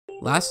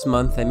Last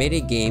month, I made a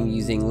game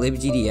using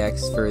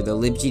libgdx for the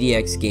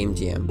libgdx game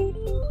jam.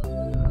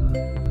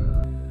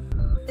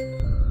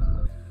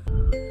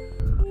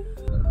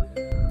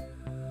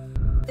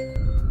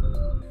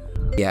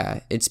 Yeah,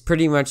 it's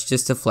pretty much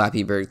just a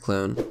Flappy Bird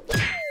clone.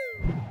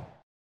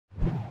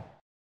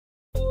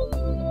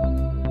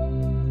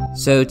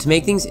 So to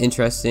make things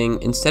interesting,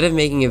 instead of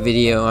making a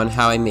video on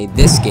how I made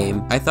this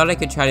game, I thought I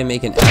could try to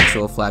make an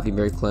actual Flappy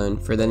Bird clone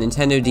for the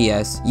Nintendo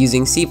DS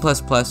using C++ and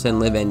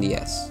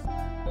libnds.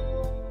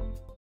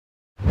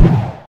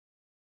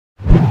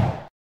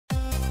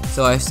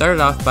 So I started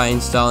off by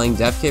installing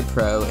DevKit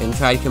Pro and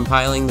tried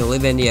compiling the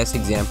libnds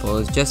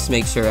examples just to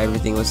make sure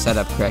everything was set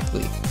up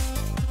correctly.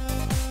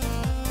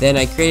 Then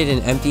I created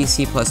an empty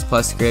C++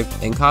 script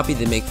and copied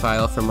the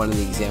makefile from one of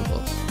the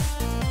examples.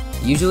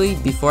 Usually,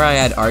 before I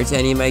add art to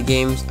any of my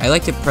games, I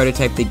like to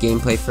prototype the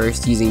gameplay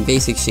first using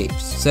basic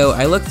shapes. So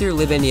I looked through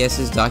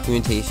libnds's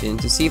documentation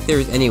to see if there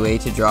was any way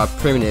to draw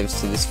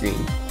primitives to the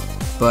screen,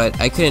 but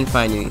I couldn't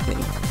find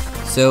anything.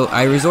 So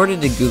I resorted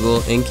to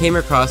Google and came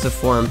across a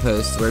forum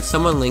post where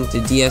someone linked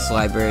a DS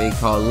library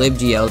called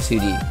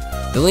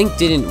libgl2d. The link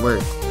didn't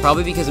work,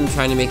 probably because I'm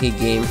trying to make a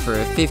game for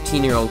a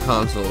 15-year-old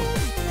console,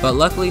 but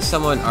luckily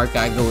someone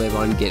archived the lib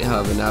on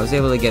GitHub and I was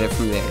able to get it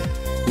from there.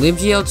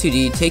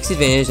 libgl2d takes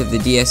advantage of the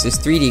DS's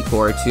 3D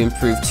core to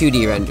improve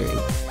 2D rendering.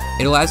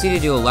 It allows you to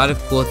do a lot of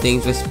cool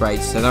things with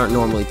sprites that aren't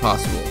normally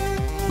possible.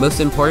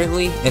 Most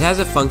importantly, it has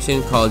a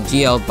function called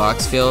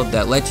glBoxFill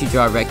that lets you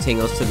draw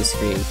rectangles to the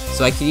screen,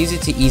 so I could use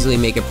it to easily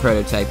make a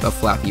prototype of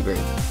Flappy Bird.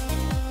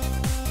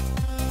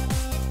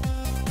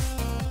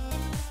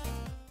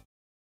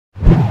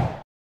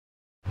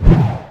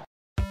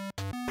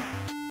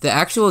 The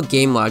actual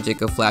game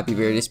logic of Flappy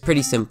Bird is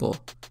pretty simple.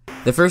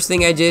 The first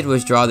thing I did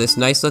was draw this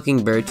nice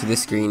looking bird to the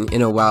screen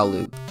in a while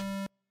loop.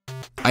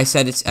 I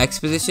set its X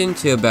position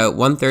to about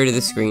 1/3 of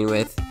the screen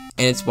width,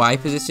 and its Y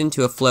position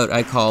to a float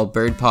I call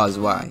bird pause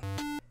Y.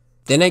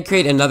 Then I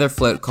create another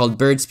float called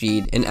bird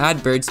speed and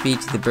add bird speed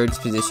to the bird's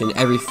position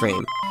every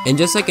frame. And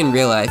just like in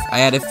real life,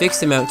 I add a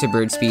fixed amount to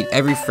bird speed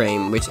every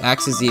frame, which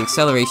acts as the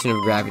acceleration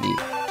of gravity.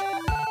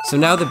 So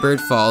now the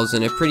bird falls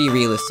in a pretty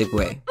realistic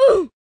way.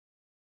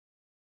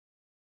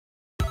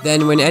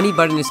 Then when any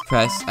button is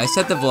pressed, I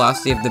set the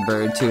velocity of the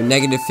bird to a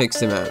negative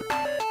fixed amount.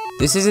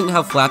 This isn't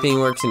how flapping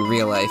works in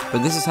real life,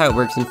 but this is how it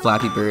works in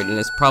Flappy Bird, and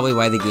it's probably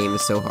why the game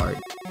is so hard.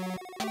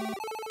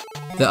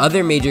 The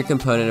other major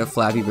component of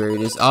Flappy Bird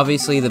is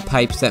obviously the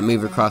pipes that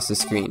move across the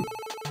screen.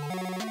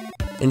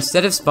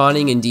 Instead of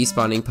spawning and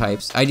despawning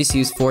pipes, I just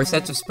use 4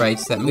 sets of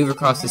sprites that move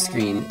across the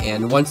screen,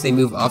 and once they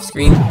move off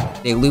screen,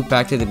 they loop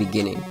back to the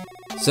beginning.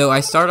 So I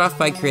start off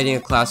by creating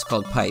a class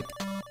called pipe.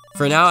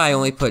 For now, I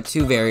only put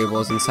 2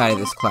 variables inside of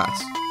this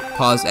class,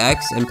 pause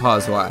X and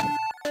pause Y.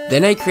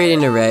 Then I create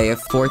an array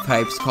of 4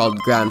 pipes called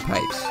ground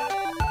pipes.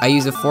 I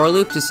use a for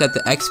loop to set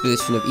the X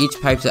position of each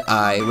pipe to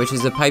I, which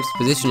is the pipe's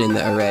position in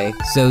the array,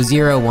 so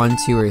 0, 1,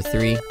 2, or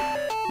 3,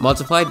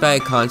 multiplied by a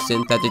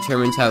constant that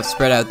determines how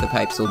spread out the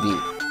pipes will be.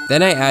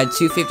 Then I add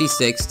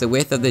 256, the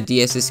width of the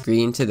DS's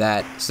screen, to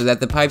that, so that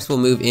the pipes will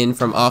move in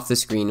from off the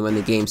screen when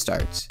the game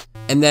starts.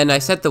 And then I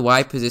set the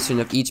Y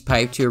position of each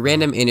pipe to a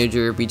random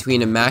integer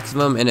between a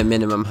maximum and a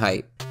minimum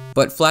height.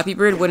 But Flappy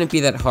Bird wouldn't be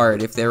that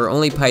hard if there were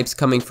only pipes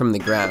coming from the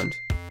ground.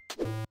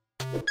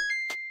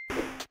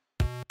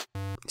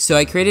 So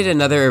I created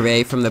another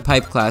array from the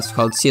pipe class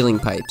called ceiling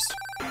pipes.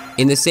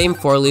 In the same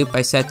for loop,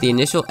 I set the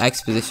initial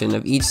X position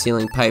of each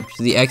ceiling pipe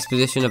to the X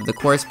position of the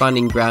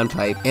corresponding ground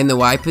pipe, and the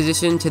Y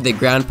position to the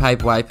ground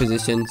pipe Y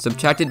position,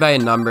 subtracted by a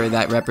number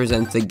that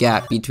represents the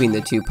gap between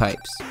the 2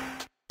 pipes.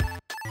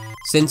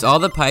 Since all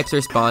the pipes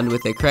are spawned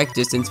with the correct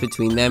distance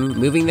between them,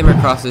 moving them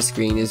across the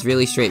screen is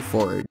really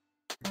straightforward.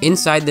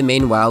 Inside the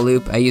main while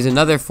loop, I use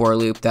another for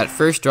loop that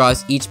first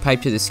draws each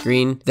pipe to the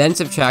screen, then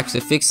subtracts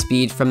a fixed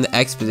speed from the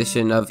X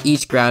position of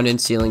each ground and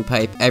ceiling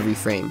pipe every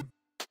frame.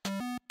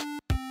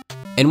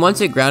 And once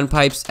a ground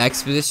pipe's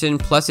X position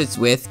plus its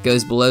width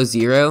goes below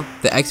 0,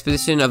 the X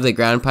position of the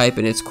ground pipe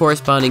and its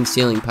corresponding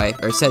ceiling pipe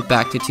are set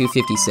back to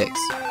 256.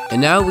 And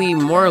now we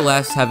more or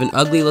less have an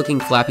ugly looking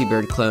Flappy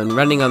Bird clone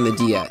running on the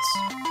DS.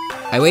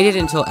 I waited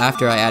until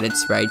after I added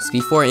sprites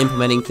before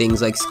implementing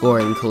things like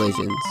scoring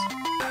collisions.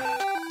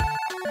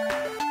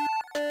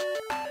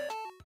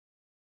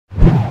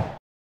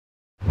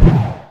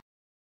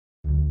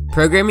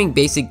 Programming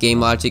basic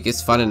game logic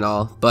is fun and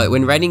all, but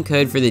when writing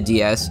code for the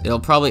DS, it'll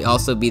probably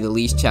also be the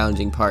least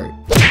challenging part.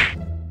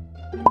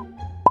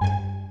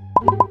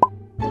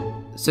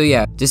 So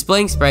yeah,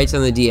 displaying sprites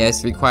on the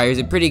DS requires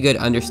a pretty good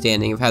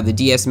understanding of how the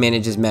DS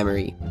manages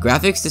memory.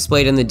 Graphics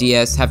displayed on the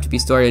DS have to be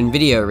stored in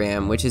video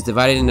RAM, which is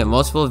divided into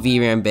multiple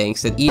VRAM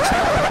banks that each...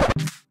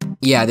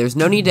 Yeah, there's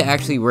no need to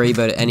actually worry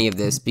about any of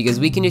this, because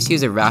we can just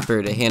use a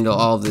wrapper to handle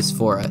all of this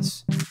for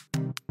us.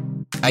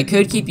 I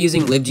could keep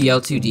using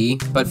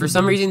libgl2d, but for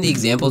some reason the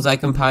examples I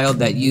compiled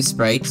that use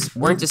sprites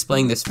weren't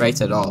displaying the sprites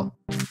at all.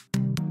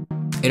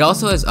 It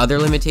also has other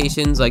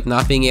limitations, like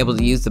not being able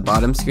to use the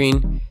bottom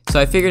screen, so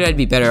I figured I'd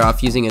be better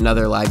off using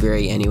another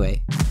library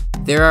anyway.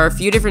 There are a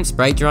few different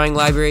sprite drawing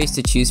libraries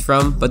to choose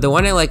from, but the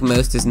one I like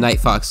most is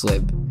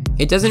NightFoxLib.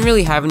 It doesn't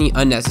really have any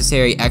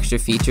unnecessary extra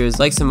features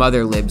like some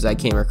other libs I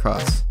came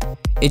across.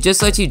 It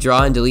just lets you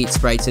draw and delete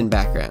sprites and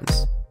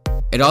backgrounds.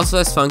 It also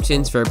has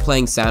functions for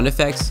playing sound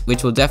effects,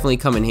 which will definitely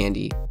come in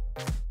handy.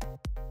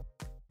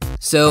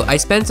 So I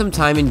spent some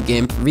time in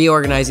GIMP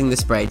reorganizing the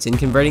sprites and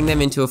converting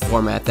them into a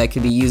format that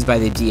could be used by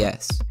the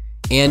DS.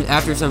 And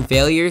after some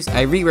failures,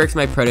 I reworked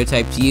my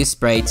prototype to use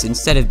sprites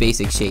instead of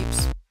basic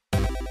shapes.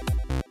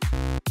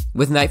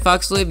 With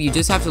NightFoxLib, you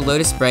just have to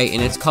load a sprite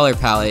and its color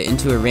palette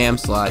into a RAM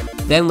slot,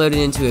 then load it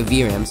into a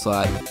VRAM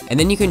slot, and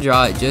then you can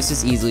draw it just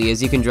as easily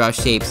as you can draw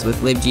shapes with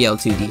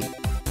libgl2d.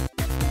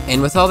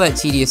 And with all that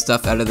tedious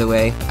stuff out of the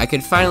way, I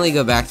could finally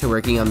go back to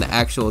working on the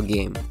actual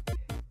game.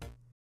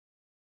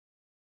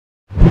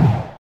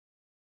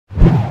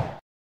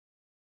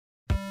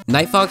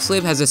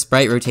 NightFoxLib has a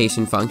sprite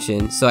rotation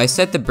function, so I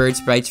set the bird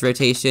sprite's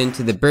rotation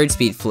to the bird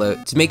speed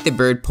float to make the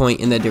bird point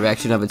in the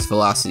direction of its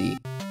velocity.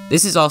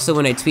 This is also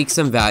when I tweak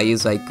some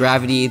values like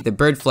gravity, the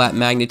bird flap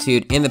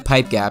magnitude, and the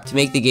pipe gap to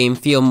make the game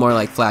feel more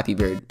like Flappy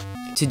Bird.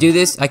 To do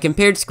this, I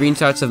compared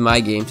screenshots of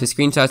my game to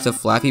screenshots of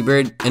Flappy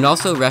Bird, and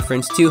also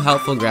referenced two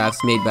helpful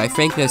graphs made by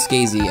Frank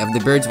Noskasey of the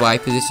bird's Y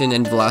position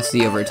and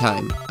velocity over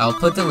time. I'll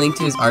put the link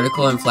to his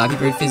article on Flappy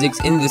Bird physics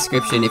in the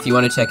description if you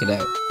want to check it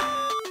out.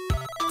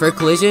 For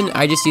collision,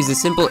 I just used a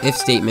simple if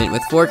statement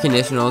with 4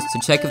 conditionals to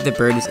check if the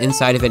bird is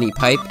inside of any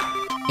pipe,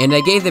 and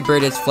I gave the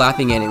bird its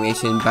flapping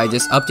animation by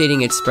just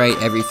updating its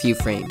sprite every few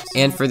frames.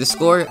 And for the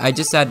score, I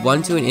just add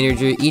 1 to an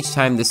integer each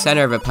time the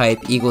center of a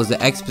pipe equals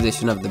the X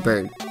position of the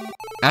bird.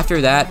 After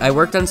that, I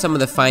worked on some of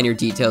the finer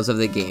details of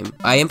the game.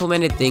 I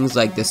implemented things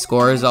like the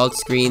score results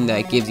screen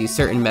that gives you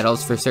certain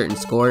medals for certain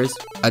scores,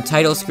 a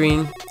title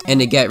screen,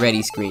 and a get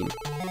ready screen.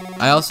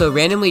 I also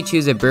randomly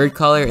choose a bird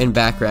color and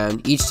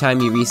background each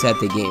time you reset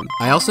the game.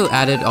 I also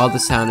added all the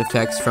sound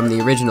effects from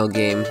the original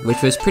game,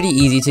 which was pretty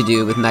easy to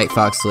do with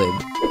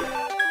NightFoxLib.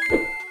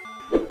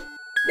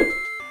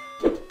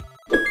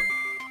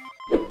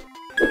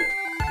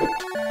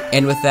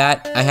 And with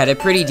that, I had a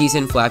pretty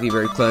decent Flappy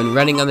Bird clone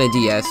running on the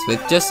DS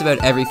with just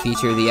about every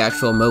feature the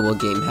actual mobile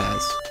game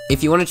has.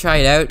 If you want to try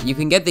it out, you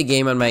can get the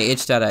game on my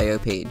itch.io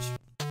page.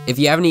 If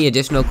you have any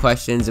additional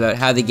questions about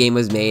how the game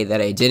was made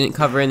that I didn't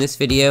cover in this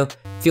video,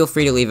 feel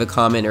free to leave a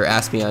comment or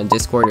ask me on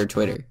Discord or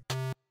Twitter.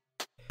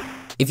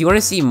 If you want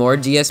to see more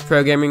DS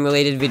programming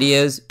related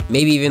videos,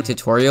 maybe even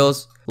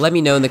tutorials, let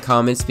me know in the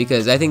comments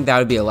because I think that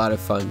would be a lot of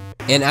fun.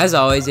 And as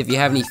always, if you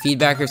have any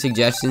feedback or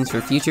suggestions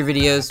for future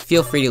videos,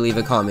 feel free to leave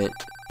a comment.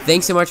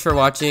 Thanks so much for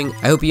watching.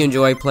 I hope you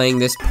enjoy playing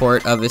this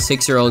port of a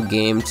 6-year-old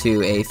game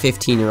to a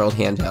 15-year-old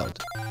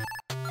handheld.